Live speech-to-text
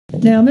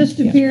Now,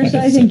 Mr. Pierce,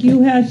 I think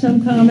you had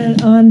some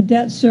comment on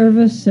debt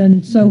service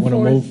and so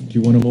forth. Do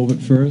you want to move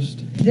it first?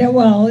 Yeah,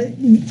 well,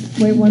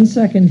 wait 1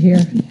 second here.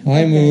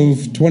 I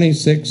move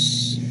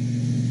 26.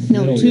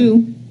 No,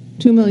 Million.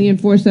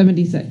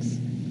 2,476,000.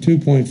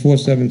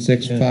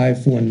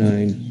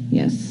 2.476549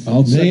 Yes.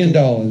 I'll $1 second.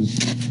 million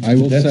I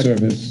will debt second.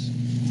 service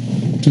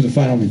to the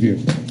final review.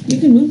 You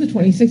can move the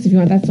 26 if you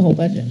want. That's the whole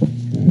budget.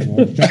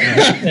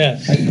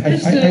 Yes.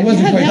 I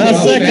wasn't quite sure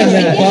how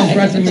fast Bob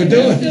Bradford were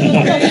doing.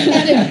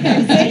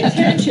 Pay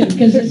attention,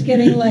 because it's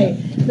getting late.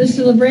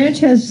 Mr. LeBranch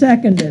has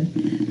seconded.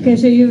 Okay,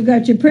 so you've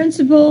got your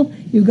principal,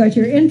 you've got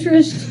your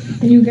interest,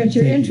 and you've got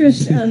your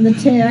interest on the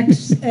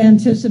tax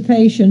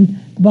anticipation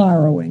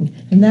borrowing,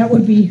 and that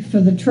would be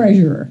for the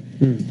treasurer.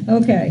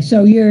 Okay,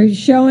 so you're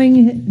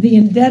showing the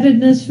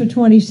indebtedness for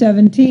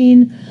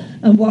 2017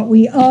 and what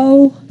we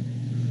owe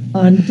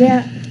on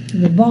debt,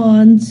 the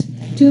bonds,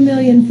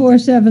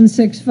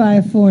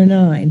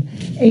 $2,476,549,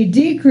 a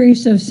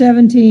decrease of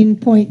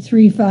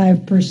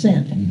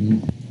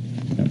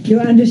 17.35%. You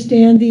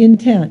understand the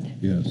intent?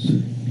 Yes.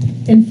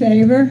 In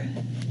favor?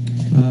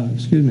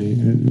 Excuse me,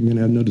 we're going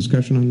to have no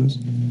discussion on this?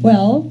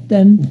 Well,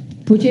 then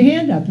put your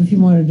hand up if you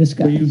want to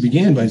discuss. Well, you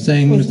began by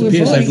saying, Mr.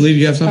 Pierce, I believe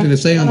you have something to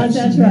say on this.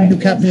 That's right. You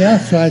cut me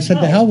off, so I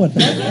said to hell with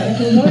it. I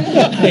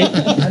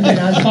mean,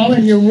 I'm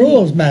following your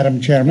rules,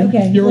 Madam Chairman.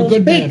 Okay. You're well, a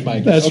good man,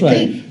 Mike. That's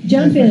Okay.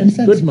 Jump in.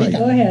 Good, Mike.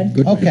 Go ahead.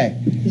 Okay.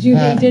 'Cause you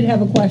did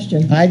have a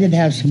question. I did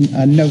have some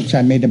notes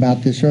I made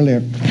about this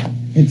earlier.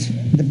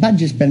 The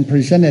budget's been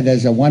presented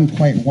as a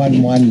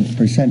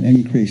 1.11%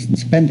 increase in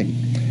spending.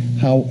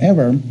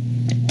 However,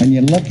 when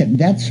you look at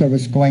debt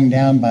service going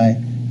down by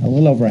a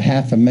little over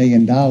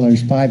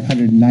 $500,000,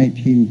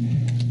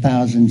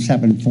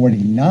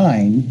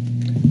 $519,749,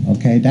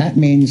 okay, that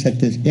means that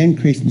this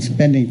increase in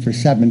spending for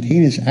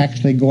 17 is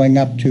actually going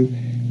up to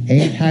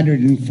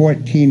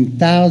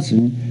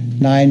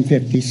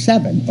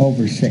 $814,957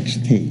 over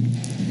 16.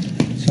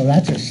 So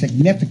that's a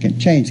significant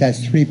change.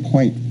 That's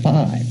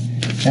 3.5.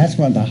 That's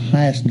one of the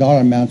highest dollar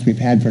amounts we've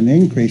had for an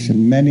increase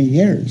in many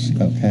years,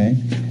 okay,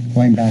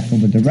 going back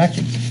over the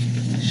record.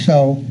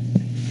 So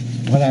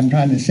what I'm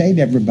trying to say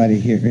to everybody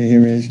here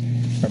is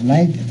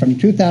from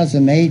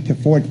 2008 to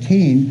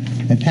 14,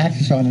 the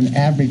taxes on an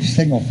average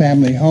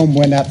single-family home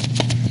went up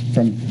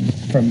from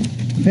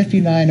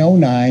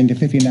 5909 to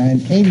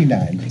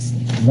 5989,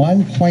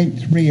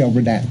 1.3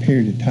 over that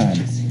period of time,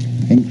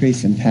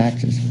 increase in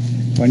taxes.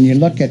 When you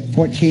look at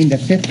 14 to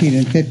 15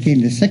 and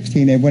 15 to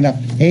 16, it went up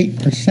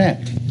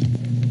 8%.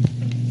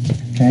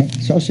 Okay,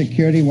 Social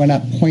Security went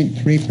up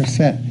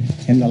 0.3%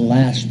 in the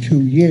last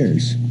 2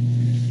 years.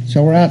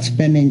 So we're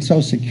outspending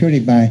Social Security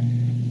by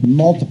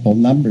multiple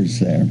numbers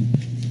there.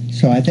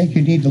 So I think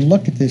you need to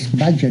look at this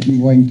budget and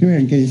going through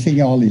it and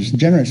see all these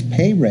generous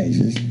pay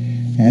raises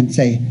and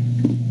say,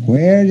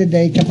 where did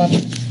they come up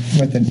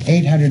with an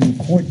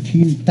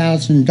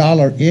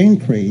 $814,000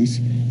 increase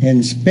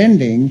in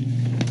spending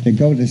to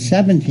go to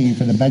 17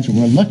 for the budget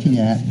we're looking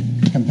at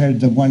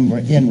compared to the one we're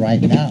in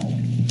right now?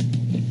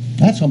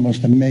 That's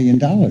almost $1 million,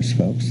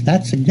 folks.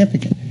 That's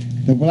significant.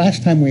 The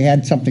last time we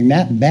had something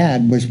that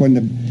bad was when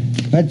the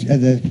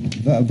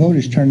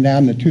voters turned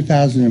down the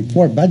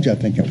 2004 budget,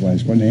 I think it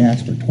was, when they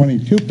asked for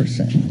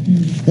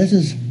 22%. This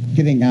is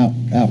getting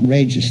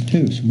outrageous,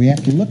 too. So we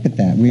have to look at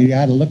that. We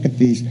ought to look at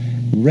these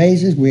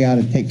raises. We ought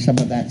to take some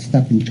of that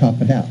stuff and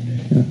chop it out.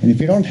 And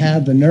if you don't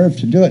have the nerve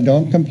to do it,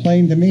 don't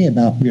complain to me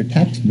about your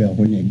tax bill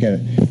when you get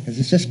it, because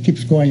it just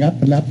keeps going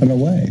up and up and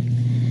away.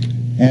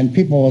 And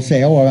people will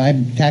say, oh, well, my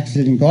taxes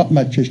didn't go up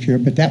much this year,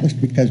 but that was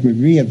because we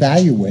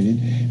reevaluated.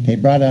 They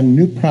brought on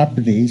new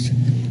properties,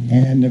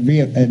 and the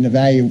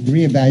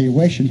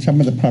reevaluation, some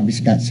of the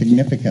properties got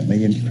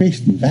significantly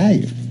increased in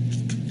value.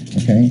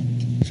 Okay?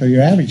 So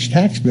your average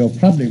tax bill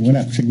probably went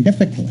up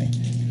significantly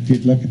if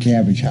you'd look at the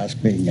average house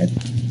being at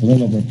a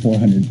little over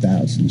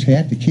 $400,000. So you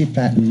have to keep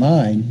that in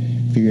mind.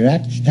 If your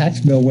tax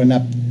bill went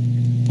up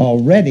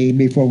already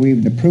before we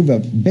even approve a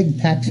big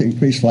tax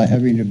increase, like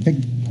having a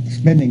big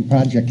spending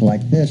project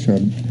like this or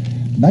a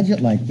budget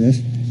like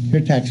this,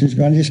 your taxes are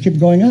going to just keep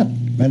going up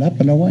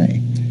and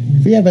away.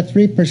 If you have a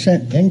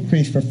 3%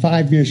 increase for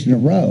 5 years in a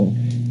row,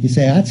 you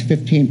say that's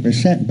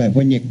 15%, but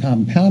when you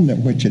compound it,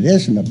 which it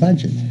is in the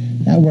budget,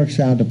 that works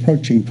out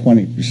approaching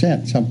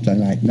 20%, something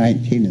like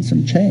 19 and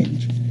some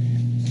change.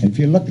 And if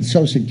you look at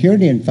Social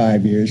Security in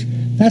 5 years,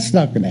 that's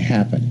not going to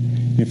happen.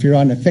 If you're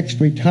on a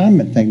fixed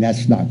retirement thing,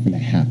 that's not going to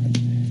happen.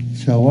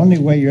 So only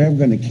way you're ever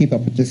going to keep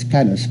up with this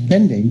kind of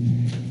spending,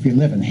 if you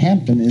live in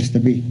Hampton, is to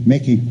be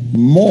making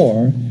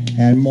more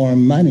and more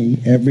money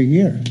every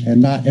year.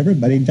 And not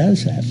everybody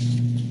does that.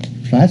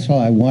 So that's all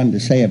I wanted to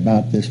say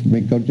about this when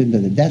we go into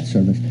the debt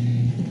service.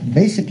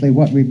 Basically,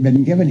 what we've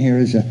been given here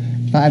is a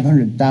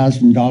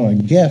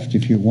 $500,000 gift,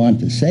 if you want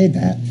to say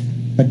that,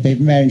 but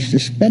they've managed to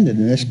spend it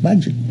in this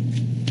budget,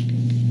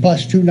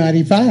 plus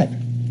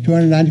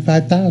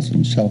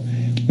 $295,000. So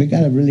we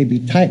got to really be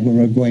tight when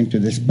we're going to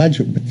this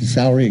budget with the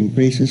salary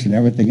increases and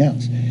everything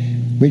else.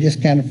 We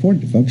just can't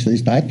afford it, folks. At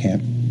least I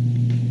can't.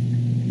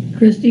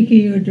 Christy, can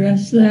you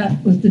address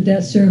that with the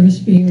debt service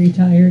being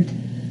retired?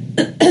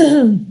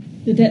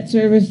 The debt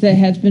service that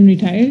has been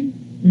retired?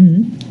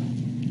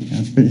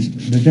 But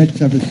the debt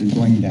service is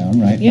going down,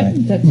 right? Yep,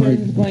 Right. debt service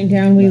is going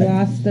down. We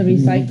lost the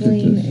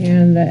recycling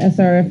and the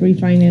SRF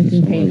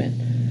refinancing payment.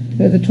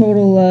 There's a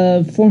total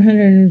of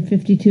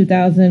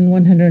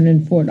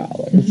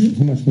 $452,104.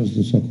 How much was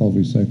the so-called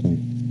recycling?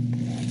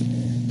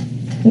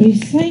 The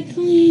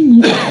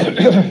recycling,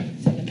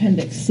 it's in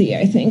Appendix C,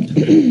 I think.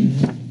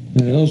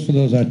 And are those for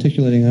those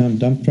articulating arm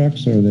dump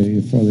trucks, or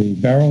the for the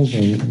barrels, or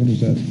what is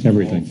that?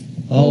 Everything.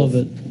 All of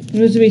it. It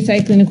was the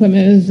recycling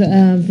equipment. It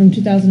was from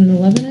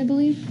 2011, I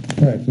believe.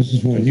 Correct. This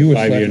is when you were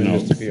 5-year selectman,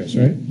 note. Mr. Pierce,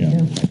 right? Yeah.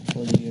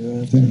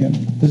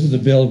 This is the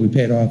bill we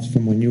paid off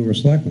from when you were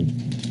selectman.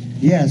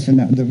 Yes, and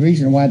the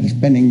reason why the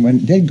spending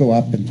did go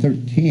up in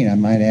 13, I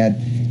might add,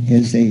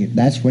 is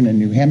that's when the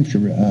New Hampshire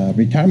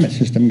retirement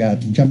system got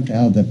jumped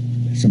out of the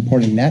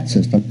supporting that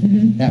system.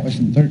 That was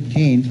in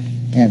 13,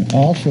 and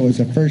also it was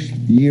the first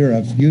year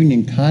of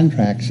union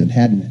contracts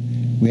that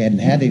we hadn't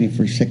had any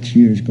for 6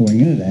 years going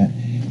into that,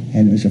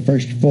 and it was the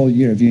first full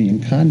year of union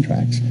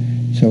contracts.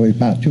 So it was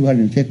about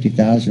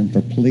 250,000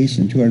 for police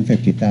and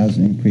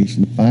 250,000 increase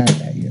in fire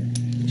that year.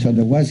 So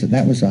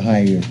that was a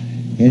high year.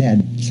 It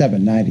had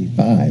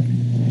 795.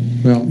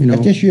 Well, you know,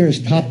 But this year is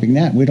topping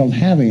that. We don't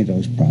have any of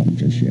those problems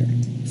this year.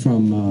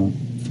 from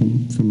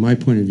my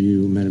point of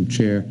view, Madam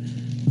Chair,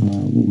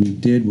 what we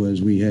did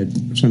was we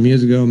had some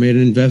years ago made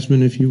an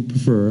investment, if you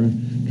prefer,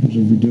 in terms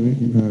of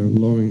redoing,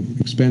 lowering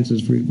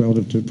expenses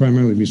relative to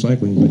primarily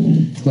recycling, but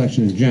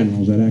collection in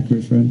general. Is that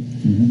accurate, Fred?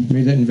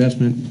 Made that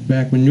investment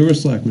back when you were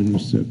selectman,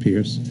 Mr.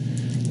 Pierce,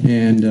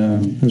 and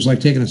it was like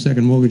taking a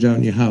second mortgage out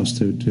in your house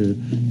to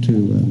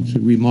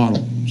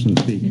remodel, so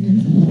to speak.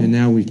 And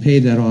now we've paid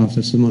that off.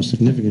 That's the most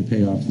significant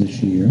payoff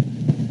this year.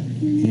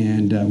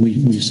 And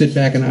we sit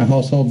back in our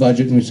household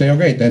budget and we say, oh,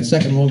 great, that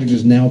second mortgage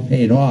is now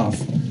paid off.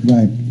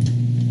 Right.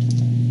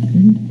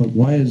 But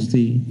why is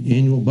the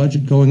annual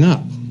budget going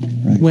up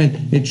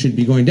when it should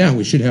be going down?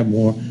 We should have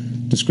more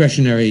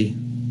discretionary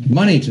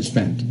money to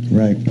spend.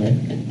 Right.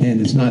 And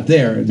it's not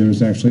there.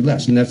 There's actually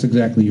less. And that's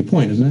exactly your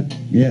point, isn't it?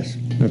 Yes.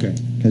 Okay.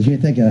 Because you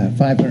think that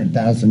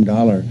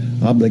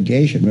 $500,000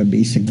 obligation would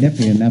be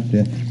significant enough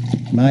to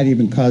might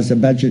even cause the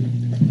budget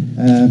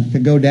to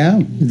go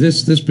down.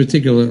 This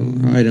particular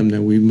item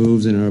that we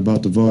moved and are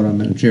about to vote on,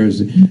 Madam Chair,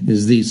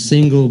 is the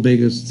single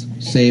biggest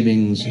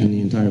savings in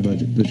the entire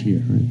budget this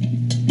year, right?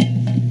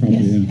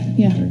 Probably,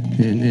 Yeah.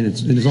 And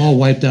it is all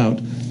wiped out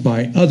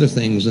by other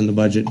things in the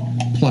budget,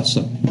 plus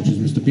some, which is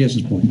Mr.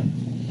 Pierce's point.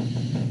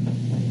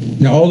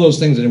 Now, all those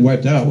things that are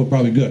wiped out were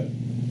probably good.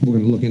 We're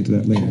going to look into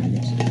that later, I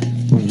guess.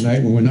 On a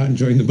night when we're not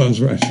enjoying the bum's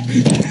rush.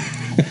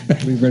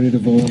 Are we ready to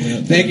vote on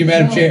that? Thank you,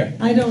 Madam Chair.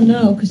 I don't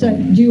know, because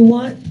do you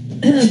want,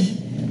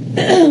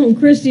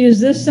 Christie, is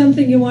this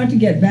something you want to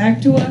get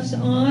back to us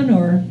on,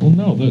 or? Well,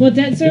 no. Well,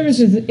 debt service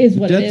is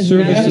what Debt it is.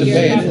 service That's what is you're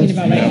paid. talking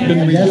about right It's been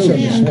now. That's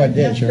reduced. what it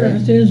is, That right?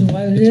 service is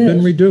what it is. It's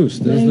been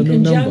reduced. There's the In new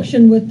number.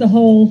 conjunction with the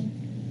whole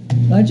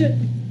budget?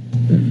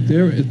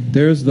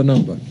 There's the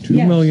number.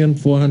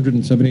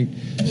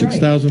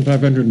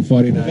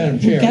 $2,476,549. Madam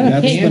Chair, Gotta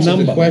the pay. answer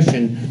to the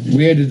question,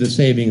 where did the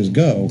savings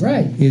go?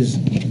 Right. Is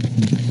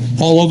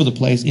all over the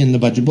place in the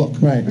budget book.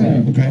 Right.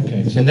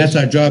 Okay. And that's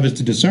our job, is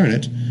to discern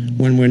it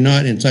when we're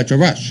not in such a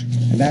rush.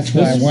 And that's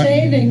why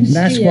Savings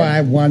that's here. why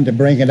I wanted to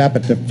bring it up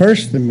at the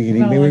first of the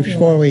meeting, Well, like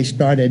before we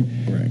started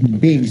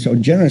being so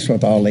generous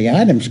with all the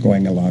items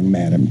going along,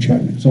 Madam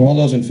Chairman. So all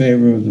those in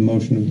favor of the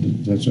motion of the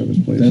debt service,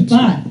 please.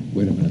 But,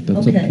 Wait a minute. That's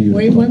up to okay, you.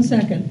 wait 1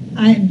 second.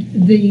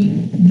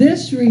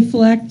 This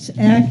reflects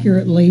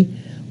accurately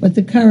what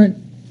the current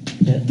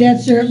the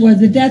debt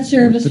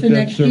service for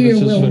next year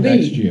will be.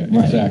 Next year,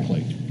 Right.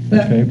 exactly.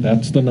 But Okay,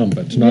 that's the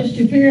number. It's not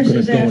Mr. Pierce gonna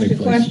has go asked a anyplace.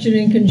 question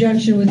in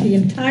conjunction with the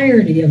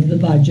entirety of the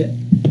budget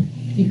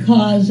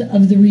because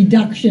of the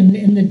reduction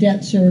in the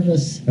debt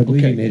service I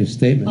believe Okay. he made a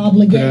statement.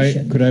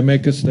 obligation. Could I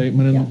make a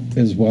statement Yeah.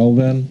 as well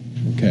then?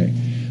 Okay.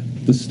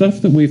 The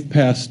stuff that we've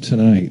passed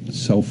tonight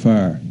so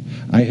far,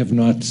 I have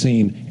not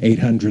seen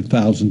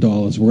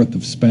 $800,000 worth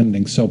of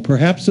spending, so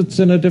perhaps it's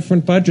in a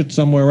different budget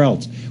somewhere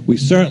else. We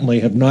certainly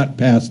have not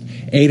passed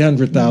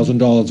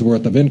 $800,000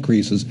 worth of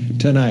increases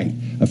tonight.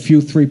 A few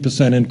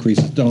 3%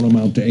 increases don't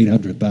amount to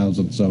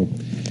 $800,000, so.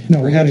 No,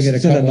 we had to get a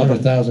perhaps it's in couple another-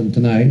 100,000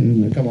 tonight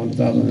and a couple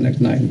 100,000 the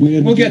next night. We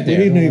didn't We'll do- get there.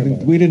 We Don't worry didn't about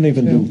even, it. we didn't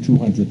even do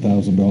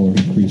 $200,000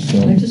 increase,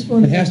 so. I just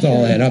want It to has to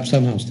all add up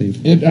somehow, Steve.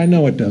 I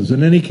know it does.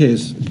 In any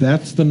case,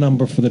 that's the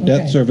number for the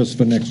debt Okay. service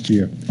for next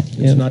year.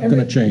 It's not going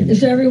to change.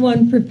 Is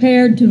everyone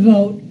prepared to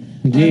vote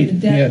on the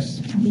Indeed, debt yes.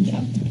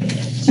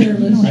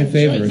 service I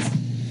favor it.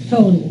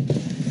 total?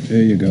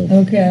 There you go.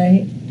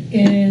 Okay,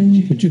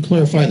 and Would you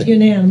clarify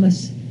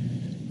unanimous.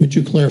 Would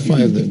you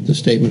clarify the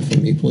statement for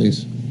me,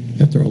 please?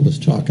 After all this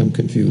talk, I'm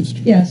confused.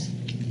 Yes.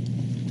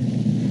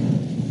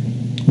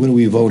 What are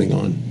we voting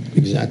on?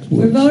 Exact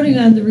We're words. voting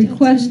on the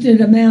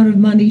requested amount of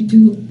money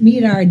to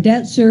meet our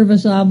debt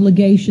service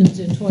obligations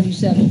in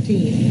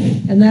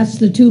 2017, and that's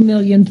the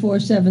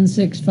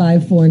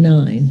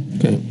 $2,476,549.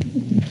 Okay.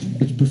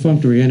 It's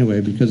perfunctory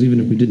anyway, because even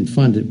if we didn't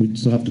fund it, we'd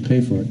still have to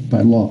pay for it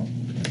by law.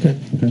 Okay.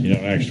 You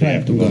don't actually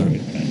have to vote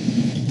it.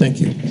 Thank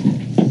you.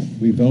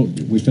 We vote.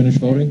 We finish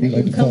voting? We'd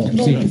like to call.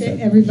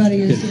 Comfortable,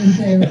 everybody is in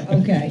favor,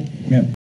 okay. Yeah.